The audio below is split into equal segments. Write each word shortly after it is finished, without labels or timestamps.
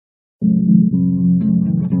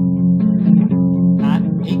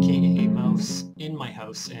in my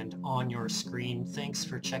house and on your screen. Thanks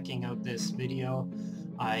for checking out this video.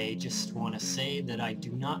 I just want to say that I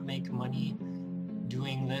do not make money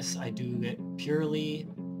doing this. I do it purely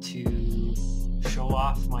to show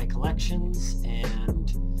off my collections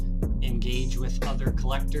and engage with other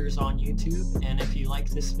collectors on YouTube. And if you like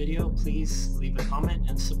this video, please leave a comment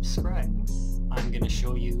and subscribe. I'm going to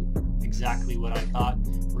show you exactly what I got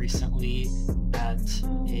recently at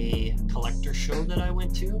a collector show that I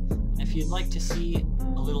went to. And if you'd like to see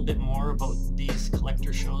a little bit more about these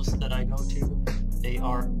collector shows that I go to, they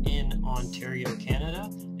are in Ontario, Canada.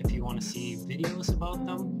 If you want to see videos about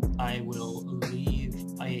them, I will leave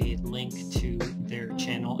a link to their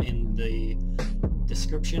channel in the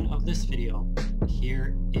description of this video.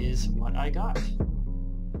 Here is what I got.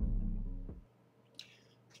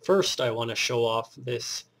 First, I want to show off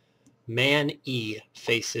this Man-E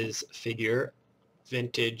Faces figure,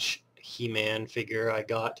 vintage He-Man figure I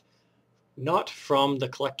got not from the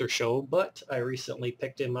collector show, but I recently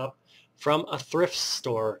picked him up from a thrift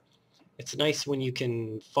store. It's nice when you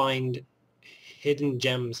can find hidden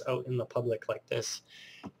gems out in the public like this.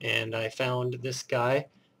 And I found this guy,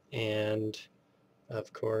 and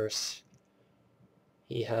of course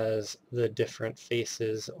he has the different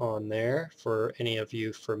faces on there for any of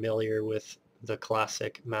you familiar with the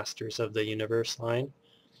classic Masters of the Universe line.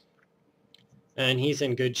 And he's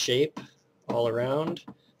in good shape all around,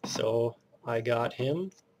 so I got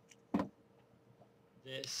him.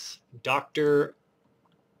 This Dr.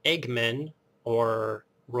 Eggman, or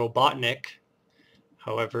Robotnik,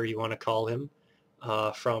 however you want to call him,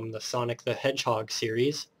 from the Sonic the Hedgehog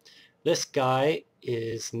series. This guy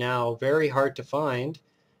is now very hard to find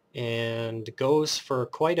and goes for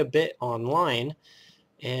quite a bit online,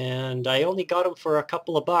 and I only got him for a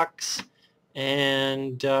couple of bucks,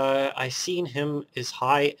 and I seen him as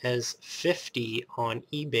high as 50 on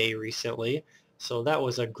eBay recently, so that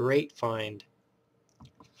was a great find.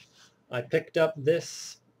 I picked up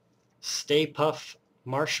this Stay Puft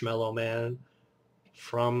Marshmallow Man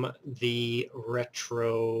from the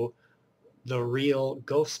Real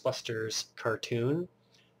Ghostbusters cartoon.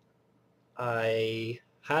 I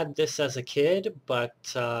had this as a kid, but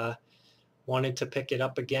wanted to pick it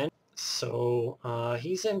up again. So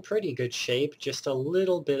he's in pretty good shape, just a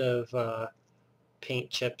little bit of paint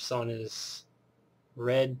chips on his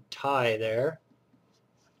red tie there.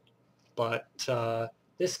 But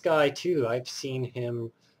this guy too, I've seen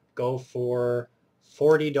him go for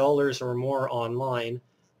 $40 or more online,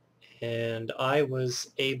 and I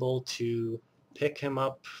was able to pick him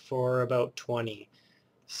up for about 20.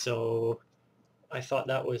 So I thought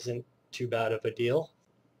that wasn't too bad of a deal.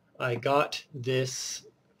 I got this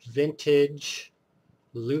vintage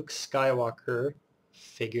Luke Skywalker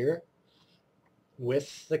figure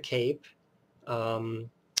with the cape.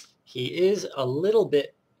 He is a little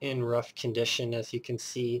bit in rough condition, as you can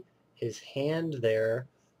see. His hand there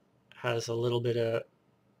has a little bit of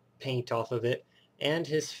paint off of it, and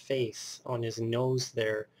his face on his nose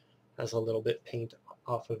there has a little bit paint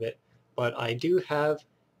off of it. But I do have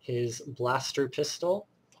his blaster pistol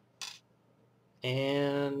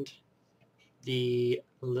and the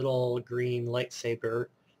little green lightsaber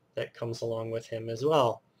that comes along with him as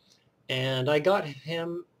well. And I got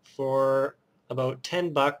him for about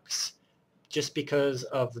 10 bucks just because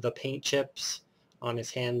of the paint chips on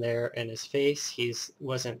his hand there and his face. He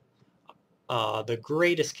wasn't the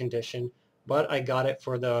greatest condition, but I got it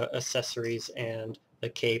for the accessories and the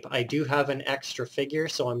cape. I do have an extra figure,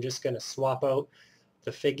 so I'm just going to swap out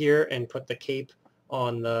the figure and put the cape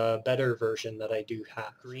on the better version that I do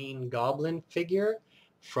have. Green Goblin figure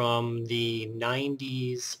from the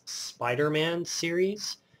 90s Spider-Man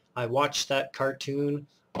series. I watched that cartoon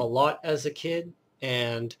a lot as a kid,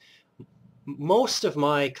 and most of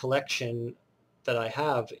my collection that I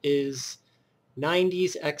have is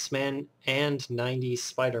 90s X-Men and 90s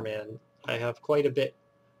Spider-Man. I have quite a bit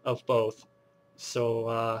of both.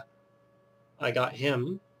 So I got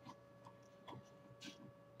him.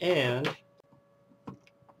 And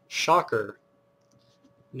Shocker.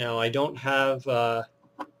 Now I don't have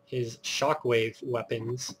his Shockwave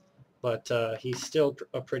weapons, but he's still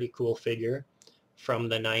a pretty cool figure from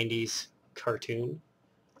the 90s cartoon.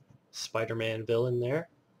 Spider-Man villain there.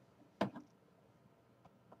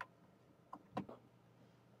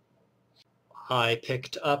 I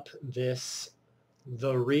picked up this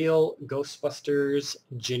The Real Ghostbusters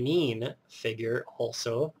Janine figure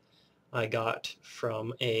also. I got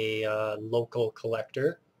from a local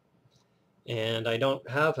collector. And I don't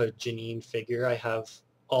have a Janine figure. I have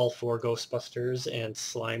all 4 Ghostbusters and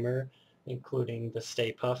Slimer, including the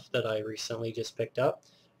Stay Puft that I recently just picked up.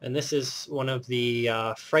 And this is one of the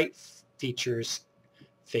Fright features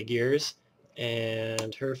figures,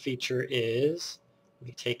 and her feature is, let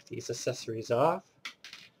me take these accessories off,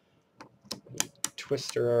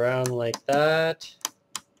 twist her around like that,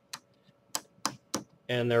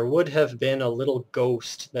 and there would have been a little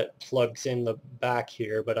ghost that plugs in the back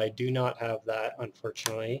here, but I do not have that,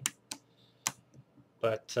 unfortunately.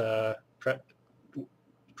 But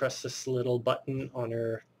press this little button on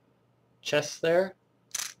her chest there,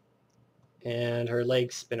 and her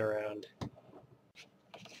legs spin around.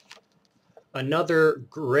 Another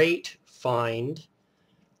great find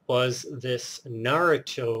was this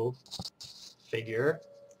Naruto figure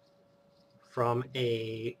from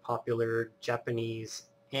a popular Japanese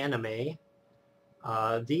anime.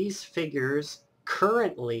 These figures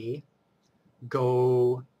currently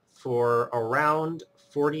go for around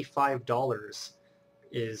 $45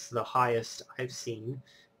 is the highest I've seen,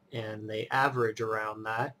 and they average around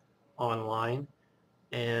that online.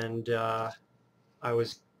 And I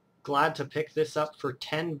was glad to pick this up for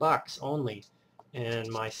 $10 only. And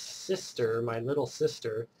my sister, my little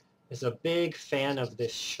sister, is a big fan of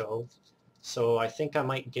this show, so I think I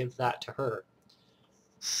might give that to her.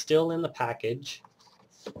 Still in the package,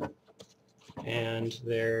 and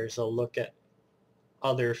there's a look at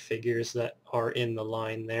other figures that are in the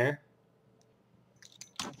line there.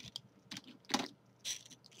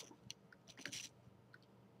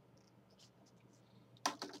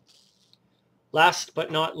 Last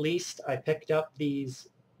but not least, I picked up these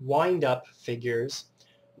wind-up figures.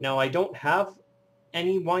 Now, I don't have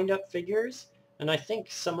any wind-up figures, and I think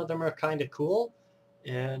some of them are kind of cool,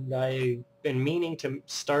 and I've been meaning to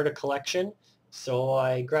start a collection, so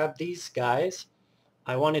I grabbed these guys.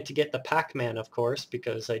 I wanted to get the Pac-Man, of course,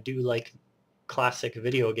 because I do like classic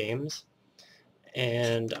video games,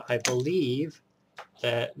 and I believe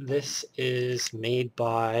that this is made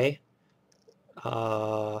by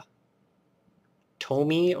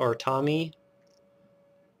Tomy or Tommy,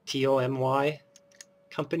 T-O-M-Y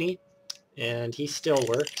company, and he still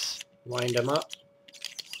works. Wind him up,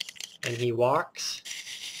 and he walks,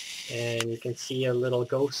 and you can see a little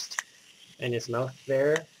ghost in his mouth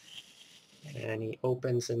there, and he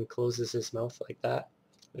opens and closes his mouth like that.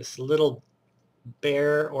 This little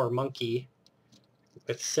bear or monkey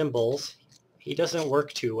with symbols. He doesn't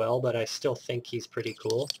work too well, but I still think he's pretty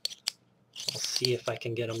cool. I'll see if I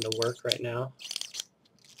can get him to work right now.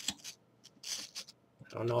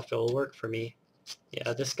 I don't know if it'll work for me.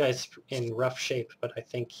 Yeah, this guy's in rough shape, but I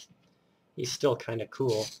think he's still kind of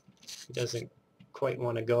cool. He doesn't quite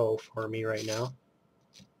want to go for me right now.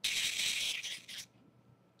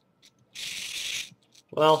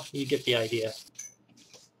 Well, you get the idea.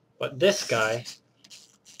 But this guy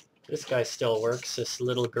still works. This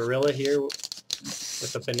little gorilla here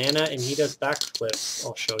with a banana, and he does backflips.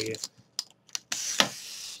 I'll show you.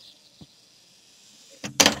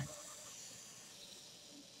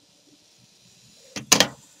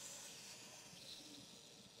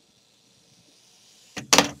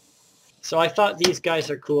 So I thought these guys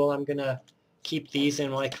are cool. I'm gonna keep these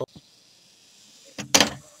in my collection.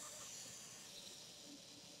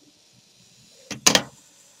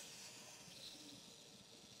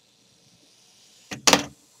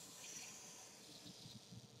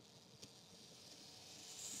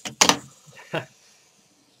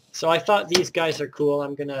 So I thought these guys are cool.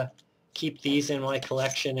 I'm gonna keep these in my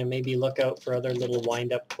collection and maybe look out for other little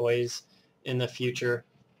wind-up toys in the future.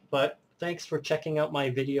 But thanks for checking out my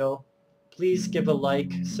video. Please give a like,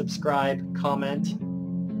 subscribe, comment.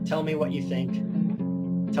 Tell me what you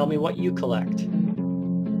think. Tell me what you collect.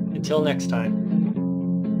 Until next time.